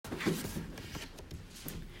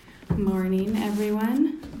Morning,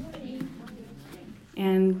 everyone.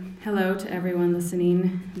 And hello to everyone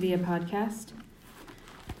listening via podcast.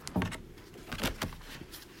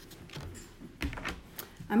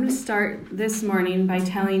 I'm going to start this morning by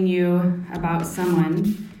telling you about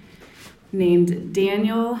someone named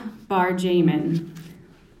Daniel Bar-Jamin.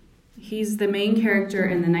 He's the main character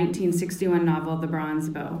in the 1961 novel, The Bronze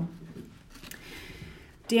Bow.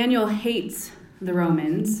 Daniel hates the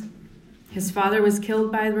Romans. His father was killed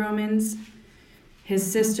by the Romans. His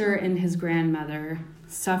sister and his grandmother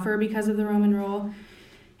suffer because of the Roman rule.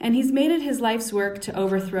 And he's made it his life's work to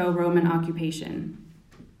overthrow Roman occupation.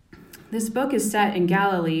 This book is set in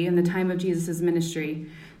Galilee in the time of Jesus' ministry.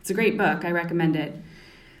 It's a great book. I recommend it.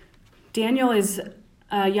 Daniel is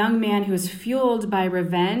a young man who is fueled by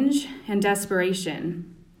revenge and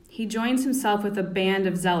desperation. He joins himself with a band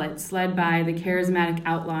of zealots led by the charismatic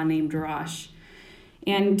outlaw named Rosh.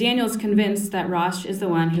 And Daniel's convinced that Rosh is the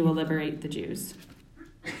one who will liberate the Jews.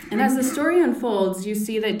 And as the story unfolds, you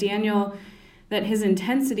see that his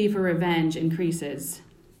intensity for revenge increases,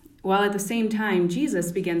 while at the same time,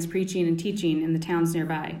 Jesus begins preaching and teaching in the towns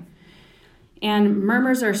nearby. And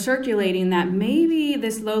murmurs are circulating that maybe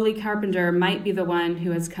this lowly carpenter might be the one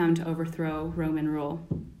who has come to overthrow Roman rule.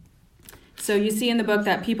 So you see in the book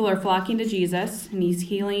that people are flocking to Jesus, and he's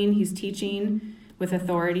healing, he's teaching with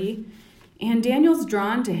authority. And Daniel's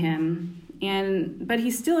drawn to him, but he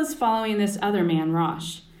still is following this other man,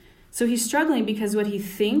 Rosh. So he's struggling because what he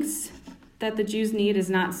thinks that the Jews need is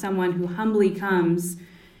not someone who humbly comes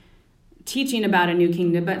teaching about a new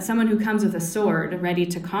kingdom, but someone who comes with a sword ready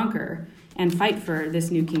to conquer and fight for this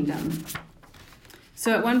new kingdom.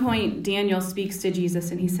 So at one point, Daniel speaks to Jesus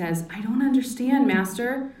and he says, "I don't understand,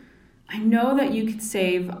 Master. I know that you could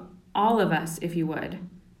save all of us if you would.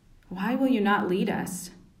 Why will you not lead us?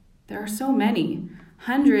 There are so many,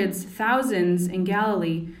 hundreds, thousands in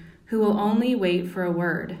Galilee who will only wait for a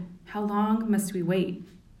word. How long must we wait?"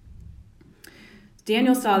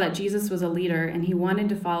 Daniel saw that Jesus was a leader and he wanted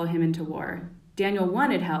to follow him into war. Daniel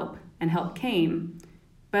wanted help and help came,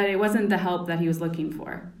 but it wasn't the help that he was looking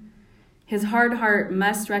for. His hard heart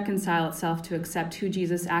must reconcile itself to accept who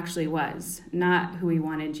Jesus actually was, not who he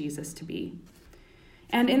wanted Jesus to be.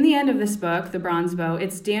 And in the end of this book, The Bronze Bow,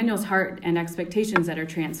 it's Daniel's heart and expectations that are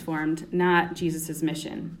transformed, not Jesus'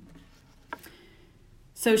 mission.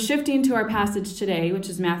 So shifting to our passage today, which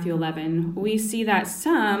is Matthew 11, we see that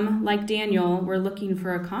some, like Daniel, were looking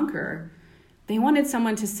for a conqueror. They wanted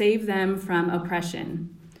someone to save them from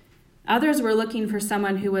oppression. Others were looking for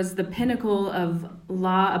someone who was the pinnacle of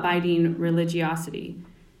law-abiding religiosity.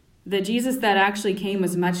 The Jesus that actually came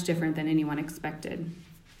was much different than anyone expected.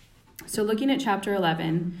 So looking at chapter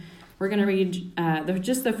 11, we're going to read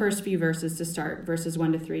just the first few verses to start, verses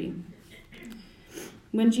 1 to 3.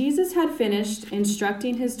 When Jesus had finished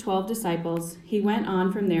instructing his 12 disciples, he went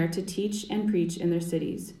on from there to teach and preach in their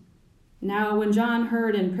cities. Now, when John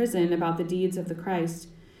heard in prison about the deeds of the Christ,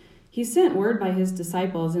 he sent word by his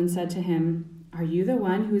disciples and said to him, "Are you the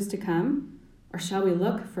one who is to come, or shall we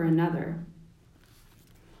look for another?"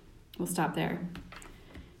 We'll stop there.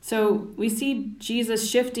 So we see Jesus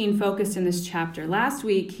shifting focus in this chapter. Last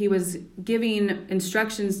week, he was giving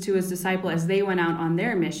instructions to his disciple as they went out on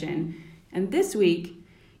their mission. And this week,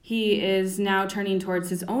 he is now turning towards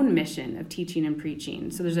his own mission of teaching and preaching.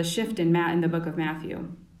 So there's a shift in the book of Matthew.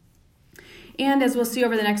 And as we'll see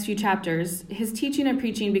over the next few chapters, his teaching and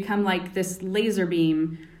preaching become like this laser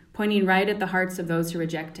beam pointing right at the hearts of those who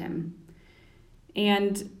reject him.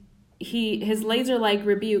 And his laser-like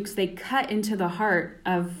rebukes, they cut into the heart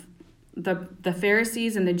of the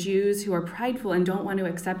Pharisees and the Jews who are prideful and don't want to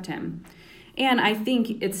accept him. And I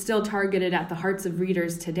think it's still targeted at the hearts of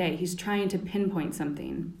readers today. He's trying to pinpoint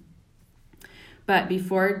something. But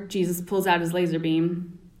before Jesus pulls out his laser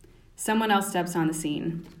beam, someone else steps on the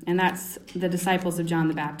scene, and that's the disciples of John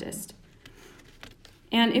the Baptist.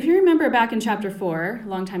 And if you remember back in chapter 4, a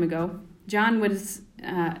long time ago, John was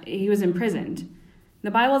imprisoned. The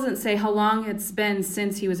Bible doesn't say how long it's been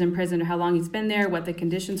since he was in prison or how long he's been there, what the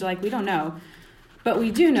conditions are like. We don't know. But we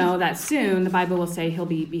do know that soon the Bible will say he'll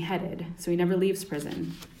be beheaded, so he never leaves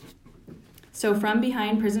prison. So from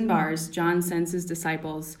behind prison bars, John sends his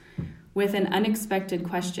disciples with an unexpected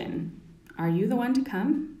question. "Are you the one to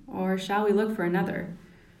come, or shall we look for another?"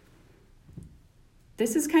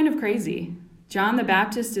 This is kind of crazy. John the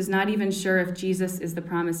Baptist is not even sure if Jesus is the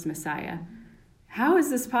promised Messiah. How is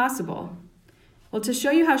this possible? Well, to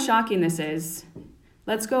show you how shocking this is,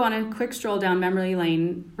 let's go on a quick stroll down memory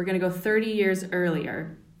lane. We're going to go 30 years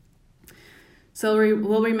earlier. So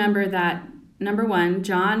we'll remember that, number one,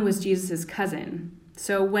 John was Jesus' cousin.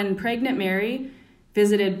 So when pregnant Mary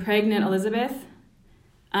visited pregnant Elizabeth,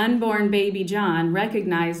 unborn baby John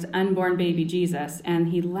recognized unborn baby Jesus, and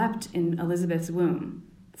he leapt in Elizabeth's womb.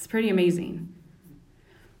 It's pretty amazing.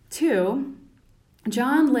 2,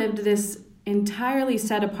 John lived this entirely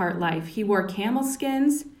set-apart life. He wore camel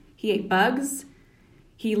skins, he ate bugs,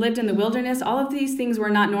 he lived in the wilderness. All of these things were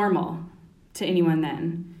not normal to anyone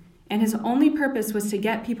then. And his only purpose was to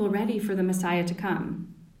get people ready for the Messiah to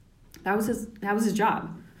come. That was his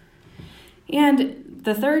job. And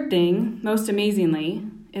the third thing, most amazingly,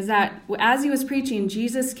 is that as he was preaching,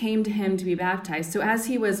 Jesus came to him to be baptized. So as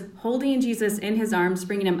he was holding Jesus in his arms,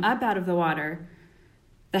 bringing him up out of the water,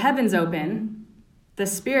 the heavens open, the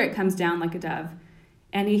Spirit comes down like a dove,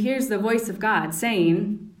 and he hears the voice of God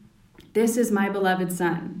saying, "This is my beloved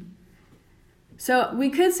Son." So we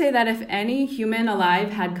could say that if any human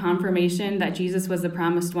alive had confirmation that Jesus was the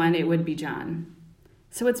promised one, it would be John.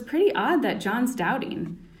 So it's pretty odd that John's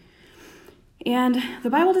doubting. And the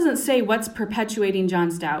Bible doesn't say what's perpetuating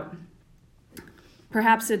John's doubt.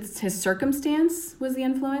 Perhaps it's his circumstance was the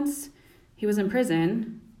influence. He was in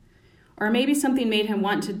prison. Or maybe something made him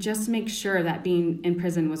want to just make sure that being in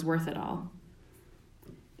prison was worth it all.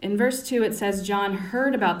 In verse 2, it says, John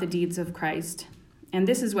heard about the deeds of Christ. And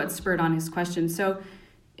this is what spurred on his question. So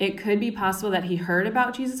it could be possible that he heard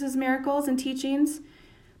about Jesus' miracles and teachings,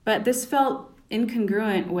 but this felt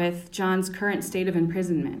incongruent with John's current state of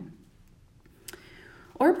imprisonment.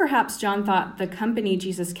 Or perhaps John thought the company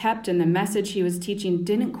Jesus kept and the message he was teaching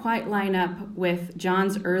didn't quite line up with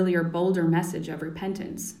John's earlier, bolder message of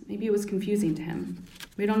repentance. Maybe it was confusing to him.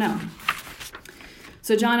 We don't know.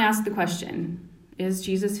 So John asked the question, is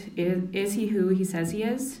he who he says he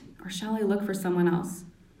is? Or shall I look for someone else?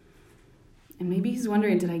 And maybe he's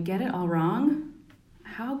wondering, did I get it all wrong?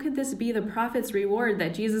 How could this be the prophet's reward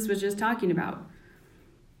that Jesus was just talking about?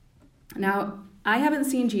 Now, I haven't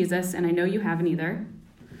seen Jesus, and I know you haven't either.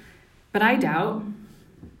 But I doubt,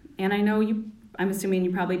 and I know I'm assuming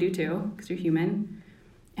you probably do too, because you're human.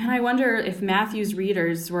 And I wonder if Matthew's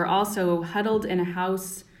readers were also huddled in a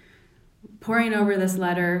house, poring over this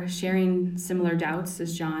letter, sharing similar doubts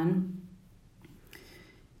as John.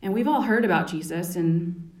 And we've all heard about Jesus,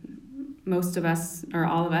 and most of us, or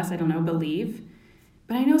all of us, I don't know, believe.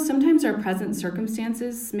 But I know sometimes our present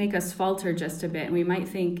circumstances make us falter just a bit, and we might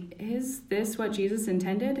think, is this what Jesus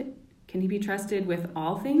intended? Can he be trusted with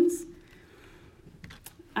all things?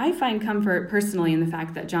 I find comfort personally in the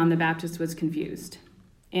fact that John the Baptist was confused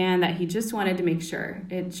and that he just wanted to make sure.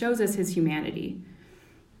 It shows us his humanity.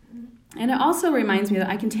 And it also reminds me that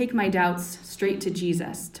I can take my doubts straight to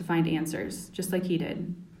Jesus to find answers, just like he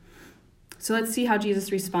did. So let's see how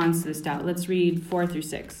Jesus responds to this doubt. Let's read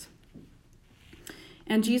 4-6.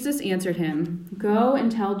 And Jesus answered him, "Go and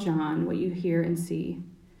tell John what you hear and see.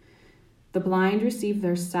 The blind receive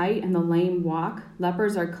their sight and the lame walk.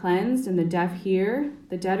 Lepers are cleansed and the deaf hear.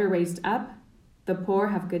 The dead are raised up. The poor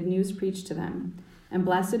have good news preached to them. And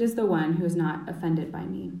blessed is the one who is not offended by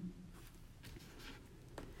me."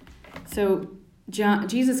 So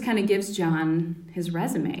Jesus kind of gives John his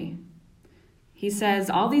resume. He says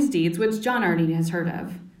all these deeds, which John already has heard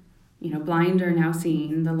of. Blind are now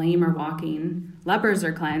seeing, the lame are walking, lepers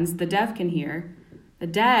are cleansed, the deaf can hear, the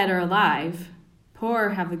dead are alive, poor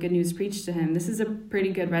have the good news preached to him. This is a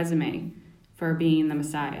pretty good resume for being the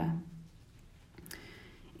Messiah.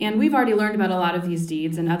 And we've already learned about a lot of these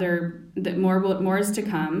deeds, and more is to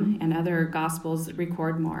come, and other gospels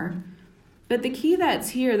record more. But the key that's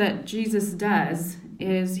here that Jesus does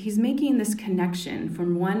is he's making this connection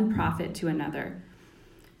from one prophet to another.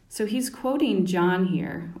 So he's quoting John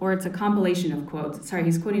here, or it's a compilation of quotes. Sorry,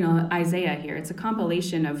 he's quoting Isaiah here. It's a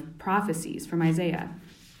compilation of prophecies from Isaiah.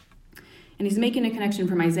 And he's making a connection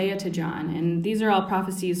from Isaiah to John. And these are all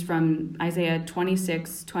prophecies from Isaiah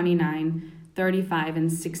 26, 29, 35,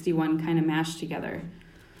 and 61 kind of mashed together.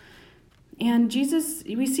 And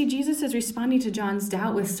we see Jesus is responding to John's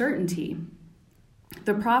doubt with certainty.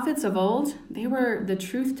 The prophets of old, they were the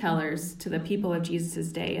truth tellers to the people of Jesus'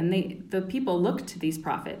 day, and the people looked to these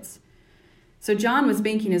prophets. So John was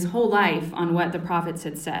banking his whole life on what the prophets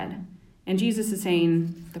had said. And Jesus is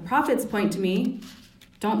saying, the prophets point to me,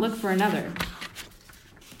 don't look for another.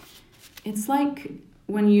 It's like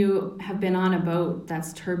when you have been on a boat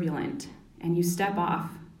that's turbulent and you step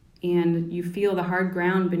off and you feel the hard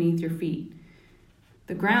ground beneath your feet.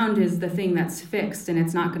 The ground is the thing that's fixed and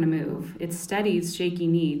it's not going to move. It steadies shaky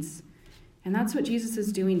knees. And that's what Jesus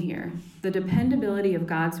is doing here. The dependability of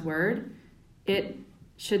God's word, it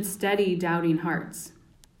should steady doubting hearts.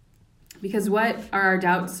 Because what are our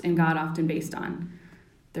doubts in God often based on?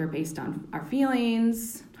 They're based on our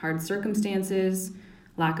feelings, hard circumstances,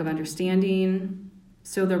 lack of understanding.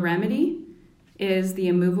 So the remedy is the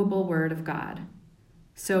immovable word of God.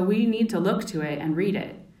 So we need to look to it and read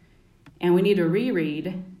it. And we need to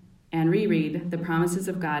reread the promises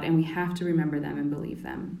of God, and we have to remember them and believe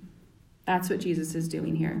them. That's what Jesus is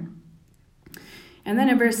doing here. And then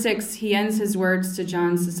in verse 6, he ends his words to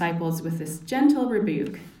John's disciples with this gentle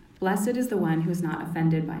rebuke. Blessed is the one who is not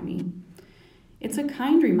offended by me. It's a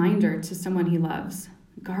kind reminder to someone he loves.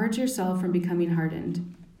 Guard yourself from becoming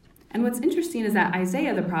hardened. And what's interesting is that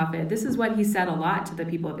Isaiah the prophet, this is what he said a lot to the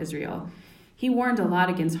people of Israel. He warned a lot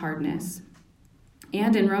against hardness.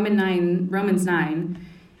 And in Romans 9,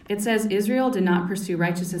 it says Israel did not pursue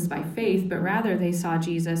righteousness by faith, but rather they saw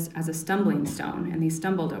Jesus as a stumbling stone, and they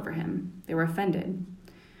stumbled over him. They were offended.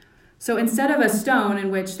 So instead of a stone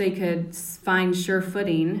in which they could find sure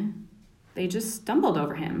footing, they just stumbled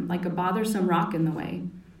over him like a bothersome rock in the way,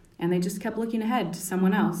 and they just kept looking ahead to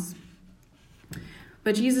someone else.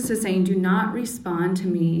 But Jesus is saying, do not respond to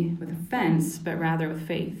me with offense, but rather with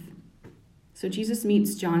faith. So Jesus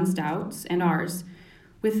meets John's doubts and ours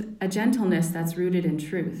with a gentleness that's rooted in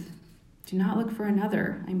truth. Do not look for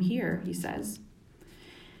another. I'm here, he says.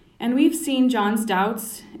 And we've seen John's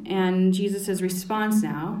doubts and Jesus' response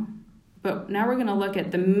now, but now we're going to look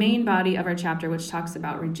at the main body of our chapter, which talks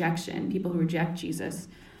about rejection, people who reject Jesus,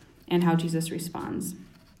 and how Jesus responds.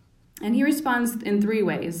 And he responds in 3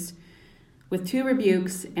 ways, with 2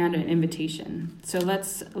 rebukes and an invitation. So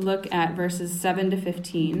let's look at verses 7 to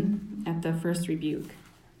 15 at the first rebuke.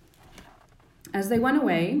 As they went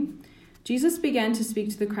away, Jesus began to speak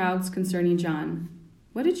to the crowds concerning John.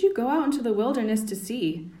 What did you go out into the wilderness to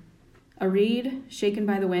see? A reed shaken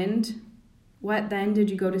by the wind? What then did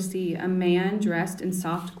you go to see? A man dressed in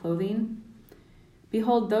soft clothing?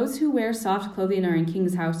 Behold, those who wear soft clothing are in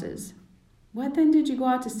kings' houses. What then did you go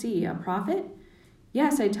out to see? A prophet?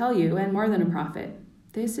 Yes, I tell you, and more than a prophet.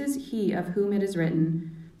 This is he of whom it is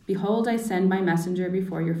written, Behold, I send my messenger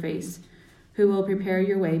before your face, who will prepare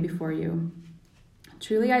your way before you.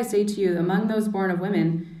 Truly I say to you, among those born of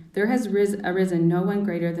women, there has arisen no one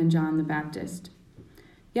greater than John the Baptist.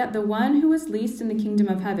 Yet the one who was least in the kingdom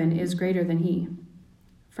of heaven is greater than he.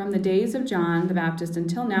 From the days of John the Baptist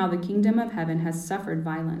until now, the kingdom of heaven has suffered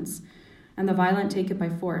violence, and the violent take it by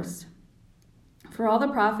force. For all the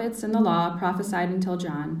prophets and the law prophesied until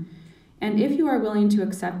John, and if you are willing to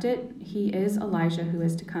accept it, he is Elijah who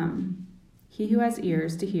is to come. He who has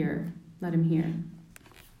ears to hear, let him hear.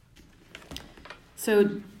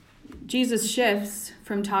 So Jesus shifts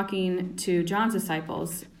from talking to John's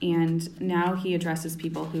disciples, and now he addresses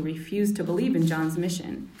people who refuse to believe in John's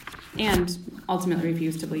mission and ultimately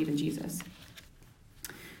refuse to believe in Jesus.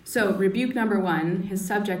 So rebuke number 1, his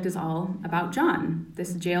subject is all about John,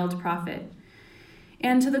 this jailed prophet.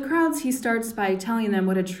 And to the crowds, he starts by telling them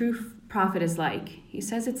what a true prophet is like. He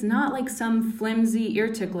says it's not like some flimsy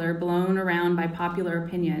ear tickler blown around by popular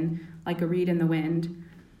opinion like a reed in the wind.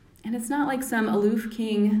 And it's not like some aloof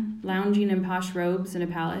king lounging in posh robes in a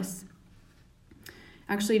palace.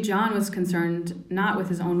 Actually, John was concerned not with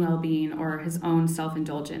his own well-being or his own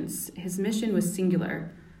self-indulgence. His mission was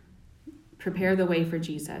singular: prepare the way for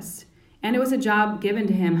Jesus. And it was a job given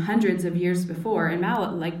to him hundreds of years before. And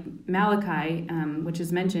Malachi, which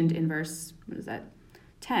is mentioned in verse,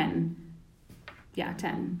 10? Yeah,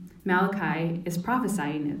 10. Malachi is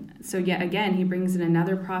prophesying it. So yet again, he brings in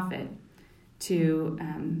another prophet to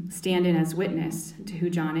stand in as witness to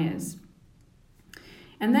who John is.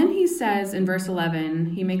 And then he says in verse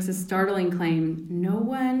 11, he makes a startling claim: no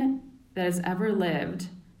one that has ever lived,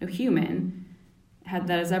 no human that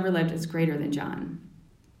has ever lived, is greater than John.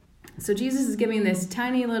 So Jesus is giving this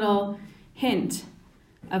tiny little hint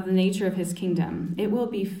of the nature of his kingdom. It will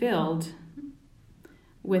be filled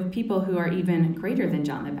with people who are even greater than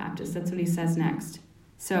John the Baptist. That's what he says next.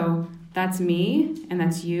 So that's me, and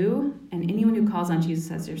that's you, and anyone who calls on Jesus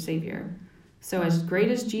as their Savior. So as great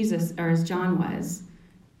as Jesus, or as John was,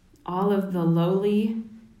 all of the lowly,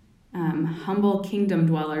 humble kingdom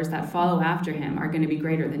dwellers that follow after him are going to be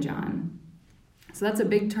greater than John. So that's a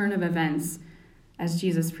big turn of events as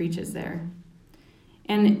Jesus preaches there.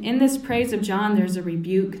 And in this praise of John, there's a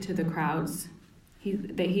rebuke to the crowds.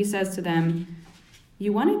 He says to them,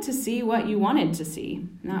 you wanted to see what you wanted to see,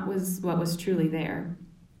 not what was truly there.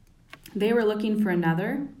 They were looking for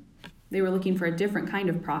another. They were looking for a different kind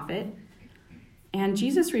of prophet. And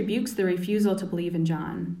Jesus rebukes the refusal to believe in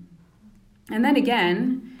John. And then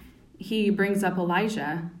again, he brings up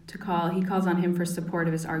Elijah he calls on him for support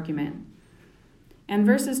of his argument. And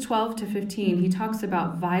verses 12 to 15, he talks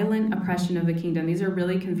about violent oppression of the kingdom. These are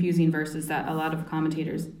really confusing verses that a lot of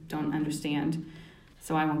commentators don't understand,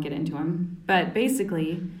 so I won't get into them. But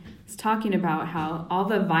basically, it's talking about how all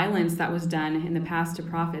the violence that was done in the past to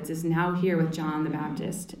prophets is now here with John the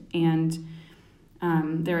Baptist. And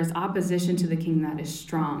There is opposition to the king that is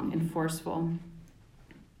strong and forceful.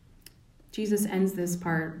 Jesus ends this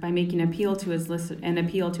part by making an appeal to his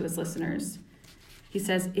listeners. He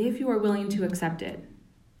says, if you are willing to accept it.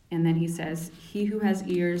 And then he says, he who has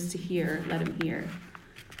ears to hear, let him hear.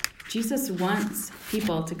 Jesus wants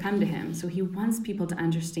people to come to him, so he wants people to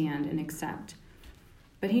understand and accept.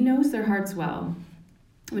 But he knows their hearts well,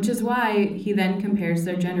 which is why he then compares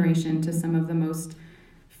their generation to some of the most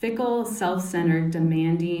fickle, self-centered,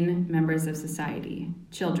 demanding members of society,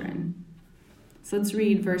 children. So let's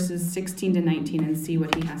read verses 16 to 19 and see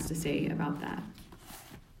what he has to say about that.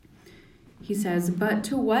 He says, but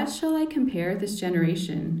to what shall I compare this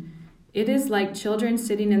generation? It is like children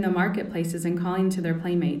sitting in the marketplaces and calling to their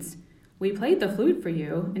playmates. We played the flute for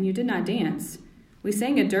you, and you did not dance. We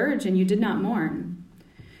sang a dirge, and you did not mourn.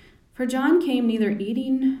 For John came neither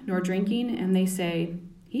eating nor drinking, and they say,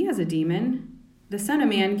 he has a demon. The Son of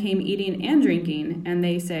Man came eating and drinking, and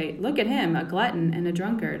they say, look at him, a glutton and a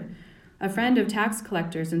drunkard, a friend of tax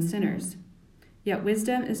collectors and sinners. Yet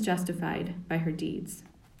wisdom is justified by her deeds.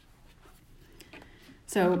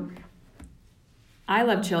 So I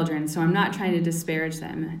love children, so I'm not trying to disparage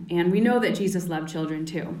them. And we know that Jesus loved children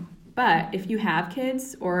too. But if you have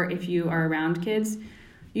kids or if you are around kids,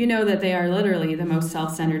 you know that they are literally the most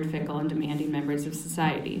self-centered, fickle, and demanding members of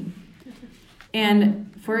society.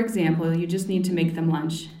 And for example, you just need to make them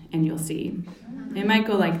lunch and you'll see. It might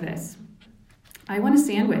go like this. I want a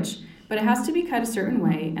sandwich, but it has to be cut a certain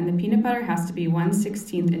way, and the peanut butter has to be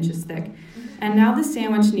 1/16 inches thick. And now the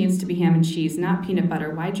sandwich needs to be ham and cheese, not peanut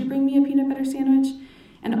butter. Why'd you bring me a peanut butter sandwich?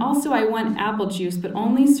 And also I want apple juice, but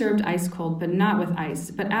only served ice cold, but not with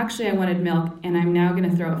ice. But actually I wanted milk, and I'm now going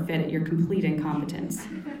to throw a fit at your complete incompetence.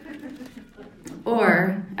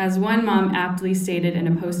 Or, as one mom aptly stated in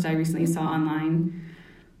a post I recently saw online,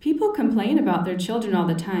 people complain about their children all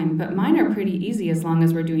the time, but mine are pretty easy as long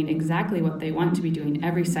as we're doing exactly what they want to be doing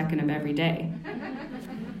every second of every day.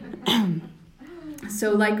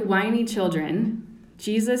 So like whiny children,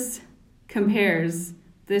 Jesus compares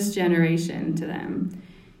this generation to them.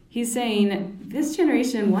 He's saying this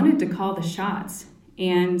generation wanted to call the shots,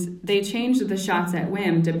 and they changed the shots at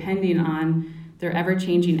whim depending on their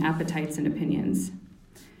ever-changing appetites and opinions.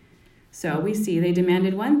 So we see they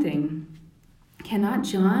demanded one thing. Cannot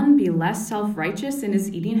John be less self-righteous in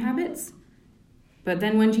his eating habits? But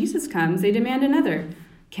then when Jesus comes, they demand another.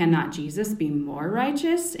 Cannot Jesus be more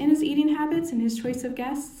righteous in his eating habits and his choice of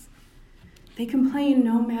guests? They complain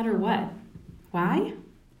no matter what. Why?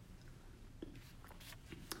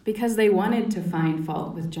 Because they wanted to find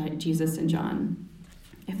fault with Jesus and John.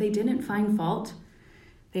 If they didn't find fault,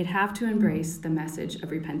 they'd have to embrace the message of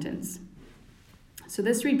repentance. So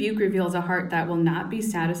this rebuke reveals a heart that will not be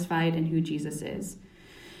satisfied in who Jesus is,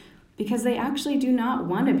 because they actually do not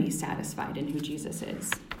want to be satisfied in who Jesus is.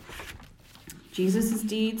 Jesus'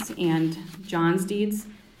 deeds and John's deeds,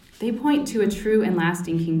 they point to a true and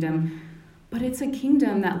lasting kingdom, but it's a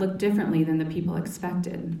kingdom that looked differently than the people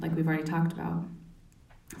expected, like we've already talked about.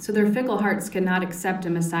 So their fickle hearts could not accept a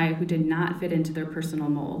Messiah who did not fit into their personal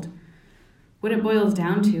mold. What it boils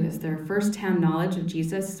down to is their first-hand knowledge of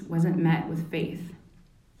Jesus wasn't met with faith.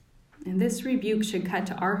 And this rebuke should cut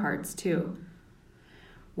to our hearts too.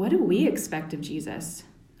 What do we expect of Jesus?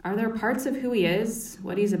 Are there parts of who he is,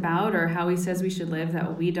 what he's about, or how he says we should live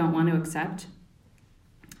that we don't want to accept?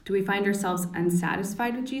 Do we find ourselves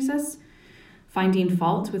unsatisfied with Jesus, finding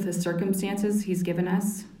fault with the circumstances he's given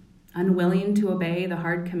us, unwilling to obey the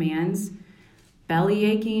hard commands, belly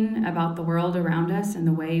aching about the world around us and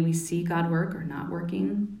the way we see God work or not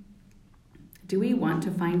working? Do we want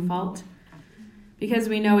to find fault? Because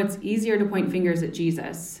we know it's easier to point fingers at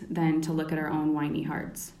Jesus than to look at our own whiny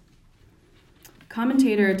hearts.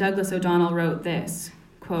 Commentator Douglas O'Donnell wrote this,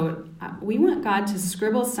 quote, "We want God to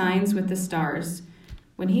scribble signs with the stars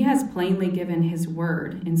when he has plainly given his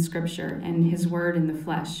word in Scripture and his word in the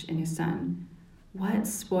flesh in his Son. What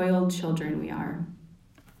spoiled children we are."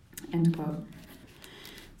 End quote.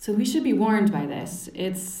 So we should be warned by this.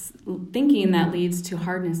 It's thinking that leads to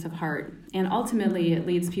hardness of heart, and ultimately it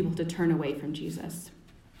leads people to turn away from Jesus.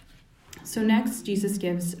 So next, Jesus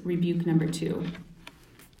gives rebuke number 2.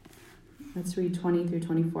 Let's read 20 through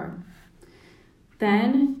 24.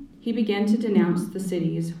 Then he began to denounce the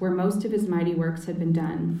cities where most of his mighty works had been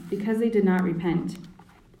done, because they did not repent.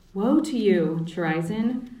 Woe to you,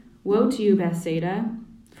 Chorazin! Woe to you, Bethsaida!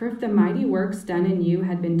 For if the mighty works done in you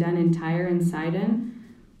had been done in Tyre and Sidon,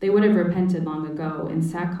 they would have repented long ago in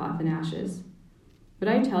sackcloth and ashes. But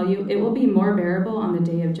I tell you, it will be more bearable on the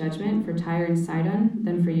day of judgment for Tyre and Sidon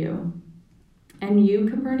than for you. And you,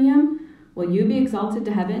 Capernaum, will you be exalted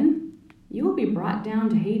to heaven? You will be brought down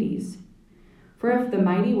to Hades. For if the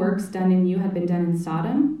mighty works done in you had been done in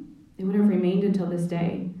Sodom, it would have remained until this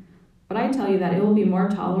day. But I tell you that it will be more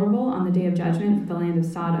tolerable on the day of judgment for the land of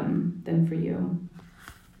Sodom than for you."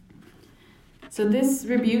 So this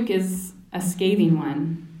rebuke is a scathing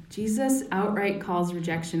one. Jesus outright calls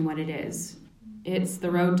rejection what it is. It's the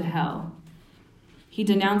road to hell. He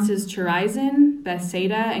denounces Chorazin,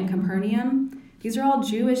 Bethsaida, and Capernaum. These are all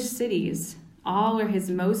Jewish cities, all where his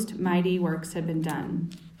most mighty works had been done.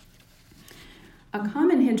 A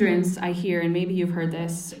common hindrance I hear, and maybe you've heard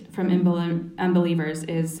this from unbelievers,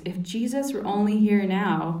 is if Jesus were only here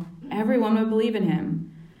now, everyone would believe in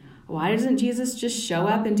him. Why doesn't Jesus just show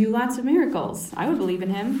up and do lots of miracles? I would believe in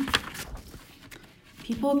him.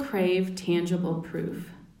 People crave tangible proof,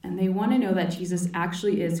 and they want to know that Jesus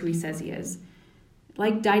actually is who he says he is.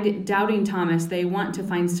 Like doubting Thomas, they want to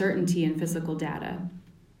find certainty in physical data.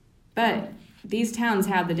 But these towns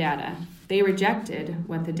had the data. They rejected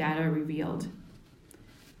what the data revealed.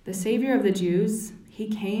 The Savior of the Jews, he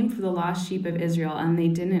came for the lost sheep of Israel, and they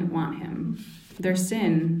didn't want him. Their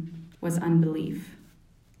sin was unbelief.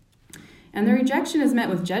 And the rejection is met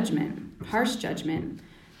with judgment, harsh judgment.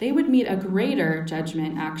 They would meet a greater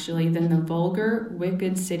judgment, actually, than the vulgar,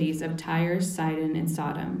 wicked cities of Tyre, Sidon, and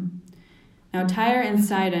Sodom. Now, Tyre and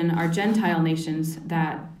Sidon are Gentile nations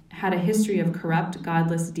that had a history of corrupt,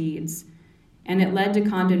 godless deeds, and it led to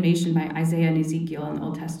condemnation by Isaiah and Ezekiel in the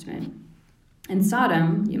Old Testament. And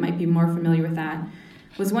Sodom, you might be more familiar with that,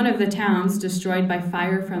 was one of the towns destroyed by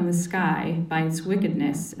fire from the sky by its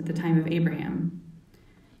wickedness at the time of Abraham.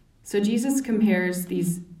 So Jesus compares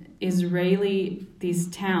these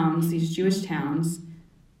towns, these Jewish towns,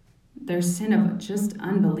 their sin of just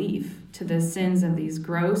unbelief to the sins of these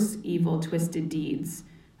gross, evil, twisted deeds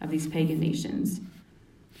of these pagan nations.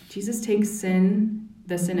 Jesus takes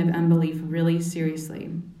the sin of unbelief, really seriously.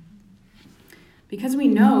 Because we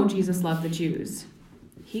know Jesus loved the Jews.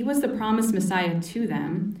 He was the promised Messiah to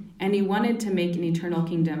them, and he wanted to make an eternal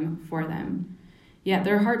kingdom for them. Yet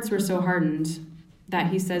their hearts were so hardened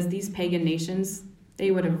that he says these pagan nations,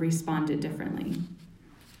 they would have responded differently.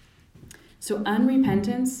 So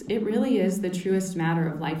unrepentance, it really is the truest matter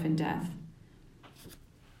of life and death.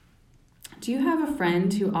 Do you have a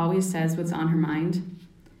friend who always says what's on her mind,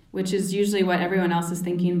 which is usually what everyone else is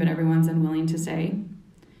thinking, but everyone's unwilling to say?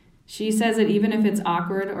 She says it even if it's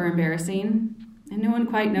awkward or embarrassing, and no one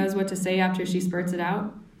quite knows what to say after she spurts it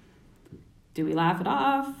out. Do we laugh it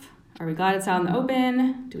off? Are we glad it's out in the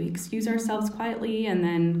open? Do we excuse ourselves quietly and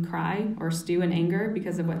then cry or stew in anger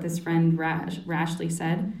because of what this friend rashly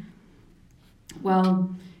said?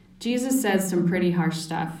 Well, Jesus says some pretty harsh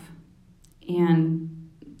stuff, and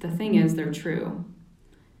the thing is, they're true.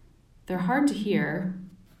 They're hard to hear.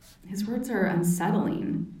 His words are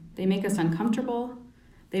unsettling. They make us uncomfortable.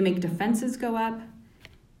 They make defenses go up,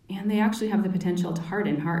 and they actually have the potential to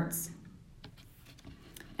harden hearts.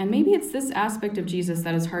 And maybe it's this aspect of Jesus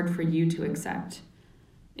that is hard for you to accept.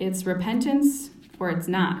 It's repentance or it's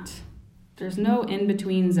not. There's no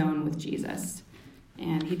in-between zone with Jesus,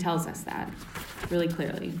 and he tells us that really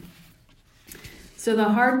clearly. So the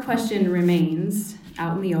hard question remains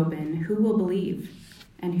out in the open: who will believe,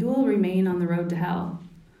 and who will remain on the road to hell?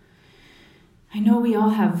 I know we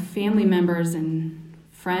all have family members and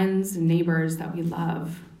friends and neighbors that we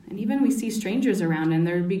love, and even we see strangers around, and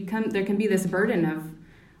there can be this burden of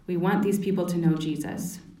we want these people to know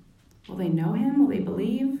Jesus. Will they know him? Will they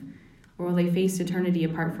believe? Or will they face eternity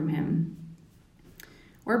apart from him?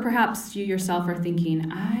 Or perhaps you yourself are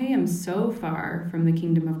thinking, I am so far from the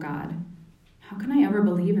kingdom of God. How can I ever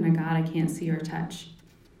believe in a God I can't see or touch?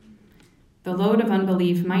 The load of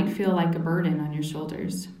unbelief might feel like a burden on your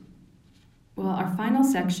shoulders. Well, our final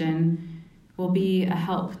section will be a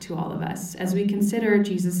help to all of us as we consider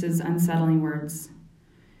Jesus' unsettling words.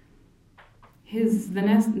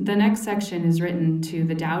 The next section is written to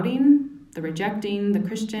the doubting, the rejecting, the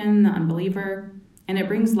Christian, the unbeliever, and it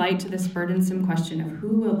brings light to this burdensome question of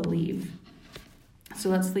who will believe. So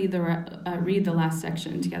let's read the last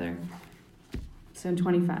section together. So in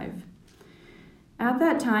 25. At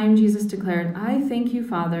that time, Jesus declared, I thank you,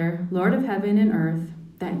 Father, Lord of heaven and earth,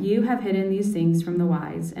 that you have hidden these things from the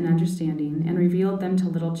wise and understanding and revealed them to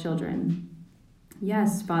little children.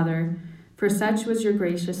 Yes, Father, for such was your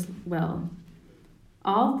gracious will.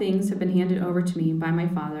 All things have been handed over to me by my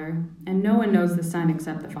Father, and no one knows the Son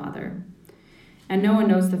except the Father. And no one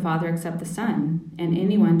knows the Father except the Son, and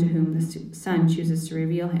anyone to whom the Son chooses to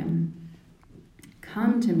reveal him.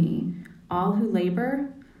 Come to me, all who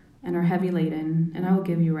labor and are heavy laden, and I will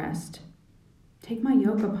give you rest. Take my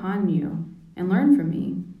yoke upon you and learn from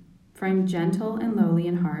me, for I am gentle and lowly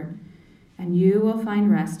in heart, and you will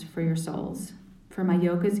find rest for your souls. For my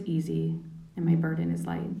yoke is easy and my burden is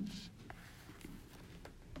light.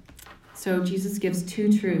 So Jesus gives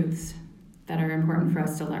two truths that are important for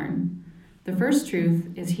us to learn. The first truth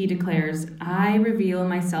is he declares, I reveal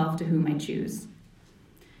myself to whom I choose.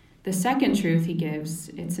 The second truth he gives,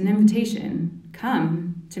 it's an invitation.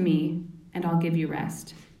 Come to me and I'll give you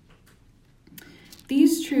rest.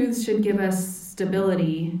 These truths should give us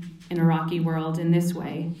stability in a rocky world in this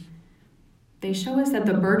way. They show us that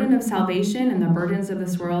the burden of salvation and the burdens of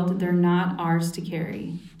this world, they're not ours to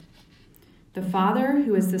carry. The Father,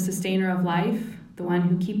 who is the sustainer of life, the one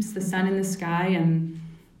who keeps the sun in the sky and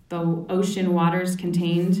the ocean waters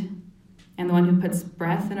contained, and the one who puts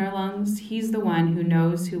breath in our lungs, he's the one who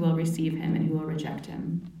knows who will receive him and who will reject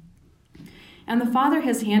him. And the Father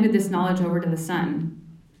has handed this knowledge over to the Son.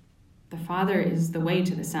 The Father is the way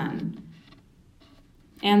to the Son.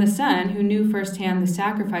 And the Son, who knew firsthand the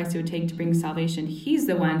sacrifice it would take to bring salvation, he's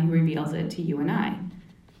the one who reveals it to you and I.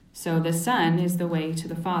 So the Son is the way to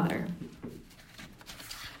the Father.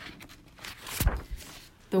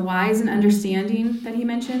 The wise and understanding that he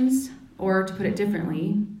mentions, or to put it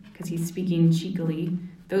differently, because he's speaking cheekily,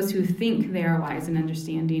 those who think they are wise and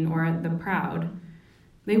understanding, or the proud,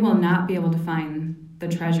 they will not be able to find the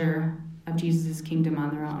treasure of Jesus' kingdom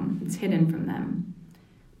on their own. It's hidden from them.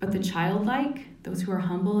 But the childlike, those who are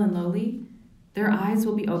humble and lowly, their eyes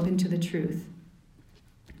will be open to the truth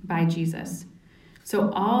by Jesus.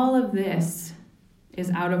 So all of this is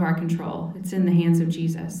out of our control. It's in the hands of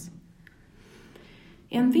Jesus.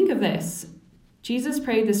 And think of this. Jesus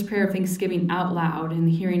prayed this prayer of thanksgiving out loud in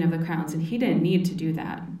the hearing of the crowds, and he didn't need to do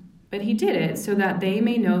that. But he did it so that they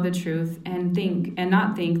may know the truth and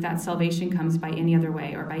not think that salvation comes by any other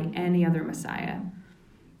way or by any other Messiah.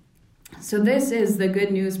 So this is the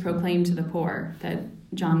good news proclaimed to the poor that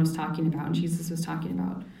John was talking about and Jesus was talking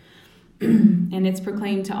about. And it's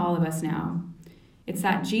proclaimed to all of us now. It's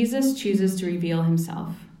that Jesus chooses to reveal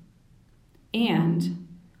himself. And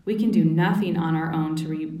we can do nothing on our own to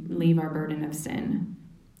relieve our burden of sin.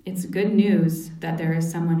 It's good news that there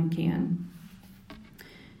is someone who can.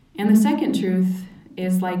 And the second truth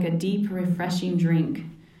is like a deep, refreshing drink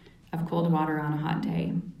of cold water on a hot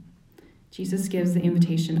day. Jesus gives the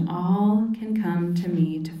invitation, all can come to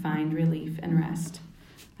me to find relief and rest.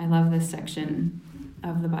 I love this section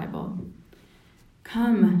of the Bible.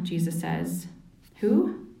 Come, Jesus says.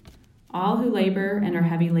 Who? All who labor and are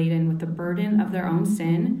heavy laden with the burden of their own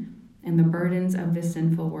sin and the burdens of this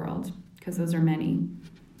sinful world, because those are many.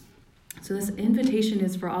 So this invitation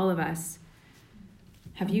is for all of us.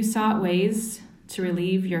 Have you sought ways to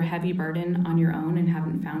relieve your heavy burden on your own and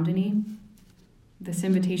haven't found any? This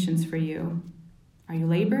invitation's for you. Are you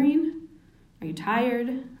laboring? Are you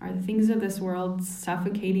tired? Are the things of this world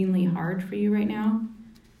suffocatingly hard for you right now?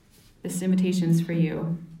 This invitation's for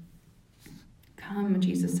you. Come,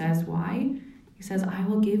 Jesus says. Why? He says, I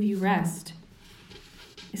will give you rest.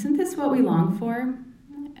 Isn't this what we long for?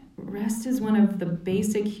 Rest is one of the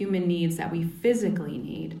basic human needs that we physically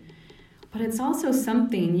need, but it's also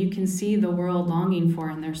something you can see the world longing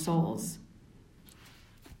for in their souls.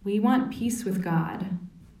 We want peace with God.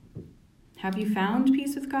 Have you found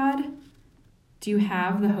peace with God? Do you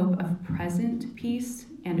have the hope of present peace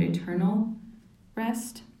and eternal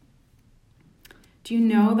rest? Do you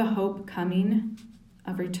know the hope coming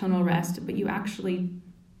of eternal rest, but you actually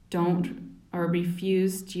don't or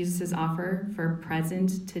refuse Jesus' offer for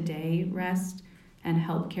present, today rest and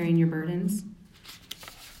help carrying your burdens?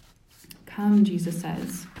 Come, Jesus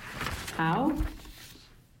says. How?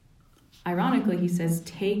 Ironically, he says,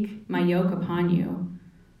 take my yoke upon you.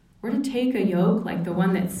 We're to take a yoke like the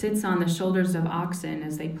one that sits on the shoulders of oxen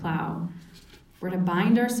as they plow. We're to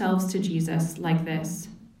bind ourselves to Jesus like this.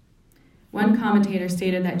 One commentator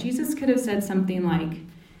stated that Jesus could have said something like,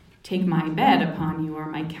 take my bed upon you or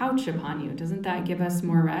my couch upon you. Doesn't that give us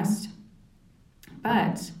more rest?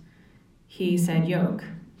 But he said yoke.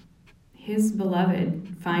 His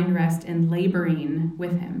beloved find rest in laboring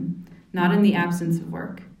with him, not in the absence of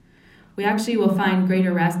work. We actually will find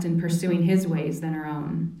greater rest in pursuing his ways than our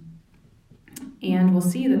own. And we'll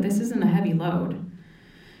see that this isn't a heavy load.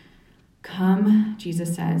 Come,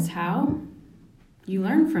 Jesus says. How? You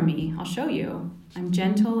learn from me. I'll show you. I'm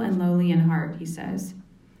gentle and lowly in heart, he says.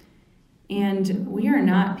 And we are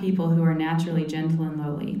not people who are naturally gentle and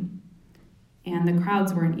lowly. And the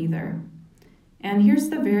crowds weren't either. And here's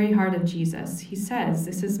the very heart of Jesus. He says,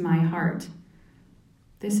 this is my heart.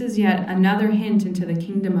 This is yet another hint into the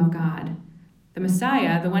kingdom of God. The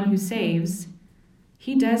Messiah, the one who saves,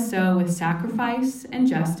 he does so with sacrifice and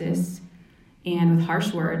justice and with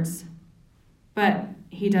harsh words, but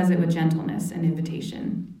he does it with gentleness and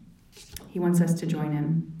invitation. He wants us to join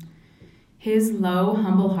him. His low,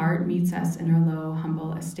 humble heart meets us in our low,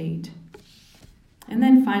 humble estate. And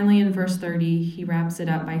then finally in verse 30, he wraps it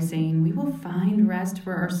up by saying, we will find rest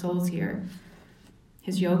for our souls here.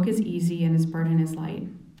 His yoke is easy and his burden is light.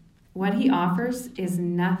 What he offers is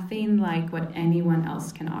nothing like what anyone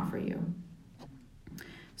else can offer you.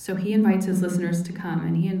 So he invites his listeners to come,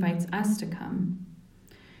 and he invites us to come.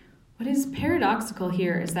 What is paradoxical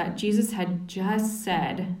here is that Jesus had just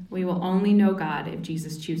said we will only know God if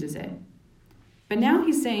Jesus chooses it. But now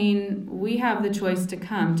he's saying we have the choice to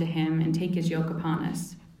come to him and take his yoke upon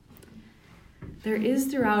us. There is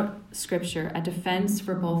throughout Scripture a defense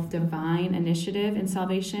for both divine initiative in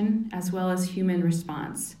salvation as well as human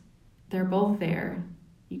response. They're both there.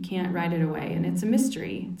 You can't write it away, and it's a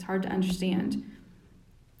mystery. It's hard to understand.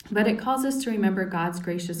 But it calls us to remember God's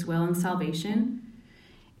gracious will in salvation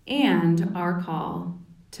and our call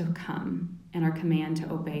to come and our command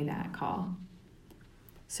to obey that call.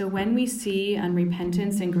 So when we see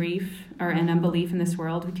unrepentance and grief or an unbelief in this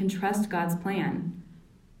world, we can trust God's plan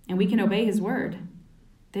and we can obey his word.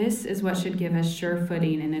 This is what should give us sure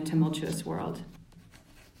footing in a tumultuous world.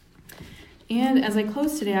 And as I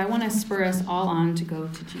close today, I want to spur us all on to go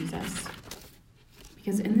to Jesus.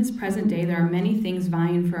 Because in this present day, there are many things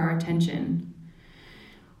vying for our attention.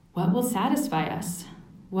 What will satisfy us?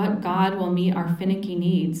 What God will meet our finicky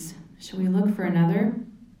needs? Shall we look for another?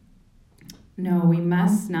 No, we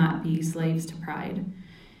must not be slaves to pride,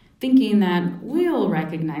 thinking that we'll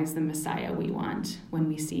recognize the Messiah we want when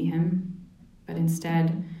we see him. But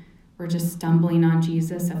instead, we're just stumbling on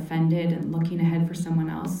Jesus, offended, and looking ahead for someone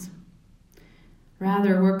else.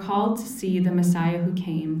 Rather, we're called to see the Messiah who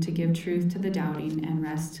came to give truth to the doubting and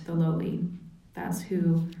rest to the lowly. That's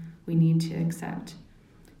who we need to accept.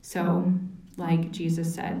 So, like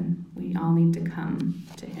Jesus said, we all need to come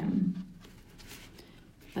to him.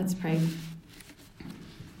 Let's pray.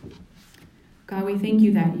 God, we thank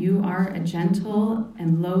you that you are a gentle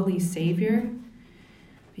and lowly Savior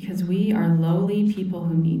because we are lowly people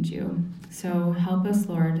who need you. So help us,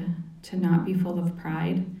 Lord, to not be full of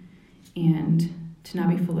pride and to not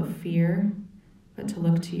be full of fear, but to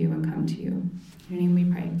look to you and come to you. In your name we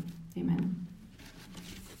pray. Amen.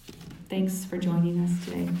 Thanks for joining us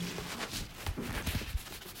today.